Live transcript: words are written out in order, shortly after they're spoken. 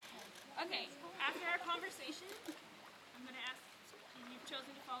Okay, after our conversation, I'm going to ask, you've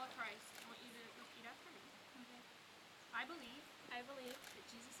chosen to follow Christ. I want you to repeat after me. Okay. I believe that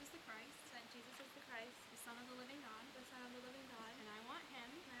Jesus is the Christ, the Son of the living God, and I want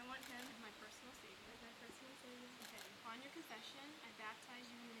him as my personal Savior. Okay, upon your confession, I baptize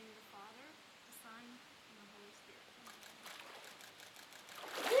you in the name of the Father, the Son, and the Holy Spirit.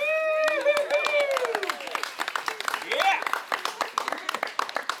 Yeah!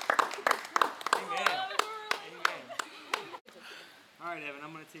 Amen. Amen. All right, Evan,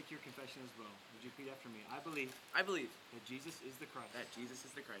 I'm going to take your confession as well. Would you repeat after me? I believe that Jesus is the Christ, the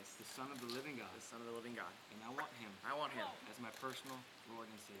Son of the living God, and I want him as my personal Lord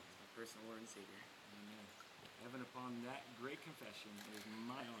and Savior. Amen. Evan, upon that great confession, it is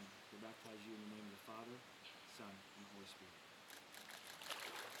my honor to baptize you in the name of the Father, Son, and the Holy Spirit.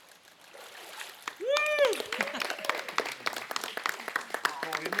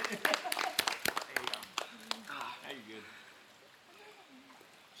 Cold, isn't it? There you go. Now you're good.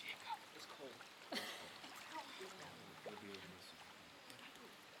 Jacob, it's cold.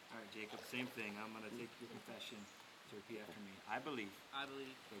 All right, Jacob, same thing. I'm going to take your confession to repeat after me. I believe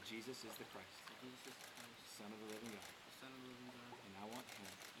that Jesus is the Christ, the Son of the living God, and I want him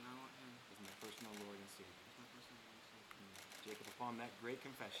as my personal Lord and Savior. Jacob, upon that great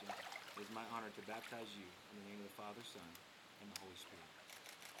confession, it is my honor to baptize you in the name of the Father, Son, and the Holy Spirit.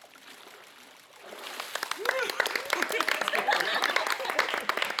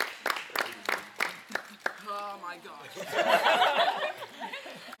 Oh my gosh. Confession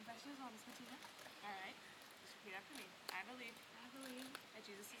as well, Miss Matina. All right. Just repeat after me. I believe that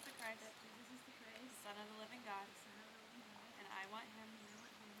Jesus is the Christ, the Son of the living God, and I want him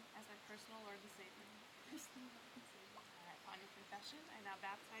as my personal Lord and Savior. All right. Upon your confession, I now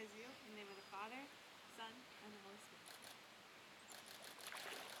baptize you in the name of the Father, Son, and the Holy Spirit.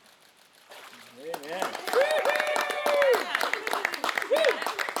 Amen.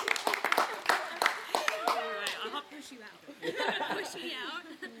 I'll help push you out. Push me out.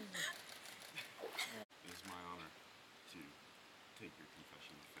 It's my honor to take your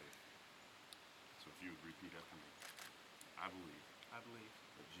confession of faith. So if you would repeat after me. I believe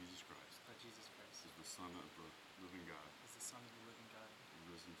that Jesus Christ is the Son of the living God,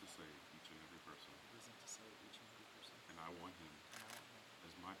 risen to save each and every person. And I want him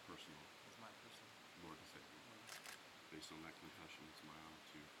as my personal Lord and Savior. Based on that confession, it's my honor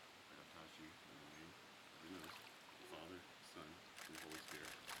to baptize you in the name of the Father, Son, and Holy Spirit.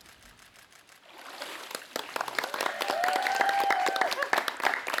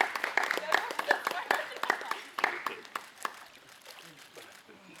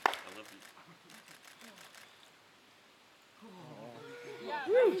 I love you.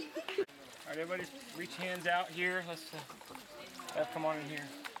 All right, everybody, reach hands out here. Let's come on in here.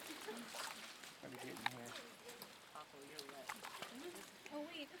 Let me get in here. Oh,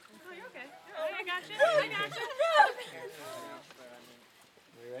 wait. Oh, you're okay. I got you.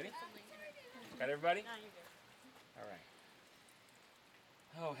 You ready? Got everybody? All right.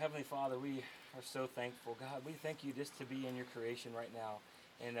 Oh, Heavenly Father, we are so thankful. God, we thank you just to be in your creation right now.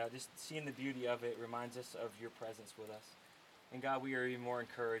 And just seeing the beauty of it reminds us of your presence with us. And God, we are even more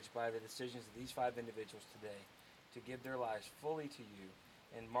encouraged by the decisions of these 5 individuals today to give their lives fully to you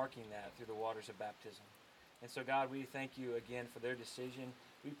and marking that through the waters of baptism. And so, God, we thank you again for their decision.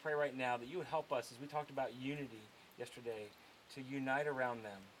 We pray right now that you would help us, as we talked about unity yesterday, to unite around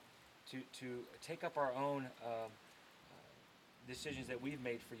them, to take up our own decisions that we've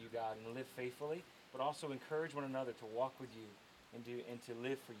made for you, God, and live faithfully, but also encourage one another to walk with you and to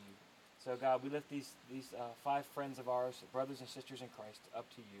live for you. So, God, we lift these 5 friends of ours, brothers and sisters in Christ, up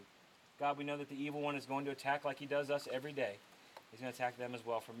to you. God, we know that the evil one is going to attack like he does us every day. He's going to attack them as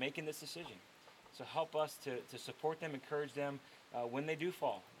well for making this decision. So help us to support them, encourage them when they do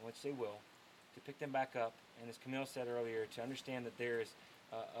fall, which they will, to pick them back up. And as Camille said earlier, to understand that there is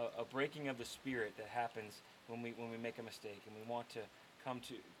a breaking of the spirit that happens when we make a mistake, and we want to come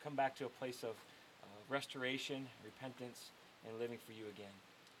back to a place of restoration, repentance, and living for you again.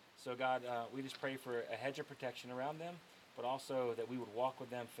 So God, we just pray for a hedge of protection around them, but also that we would walk with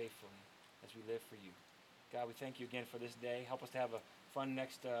them faithfully as we live for you. God, we thank you again for this day. Help us to have a fun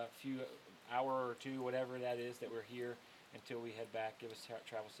next few hour or two, whatever that is that we're here until we head back. Give us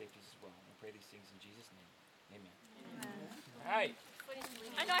travel safeties as well. We pray these things in Jesus' name. Amen. All right.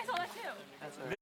 I know, I saw that too.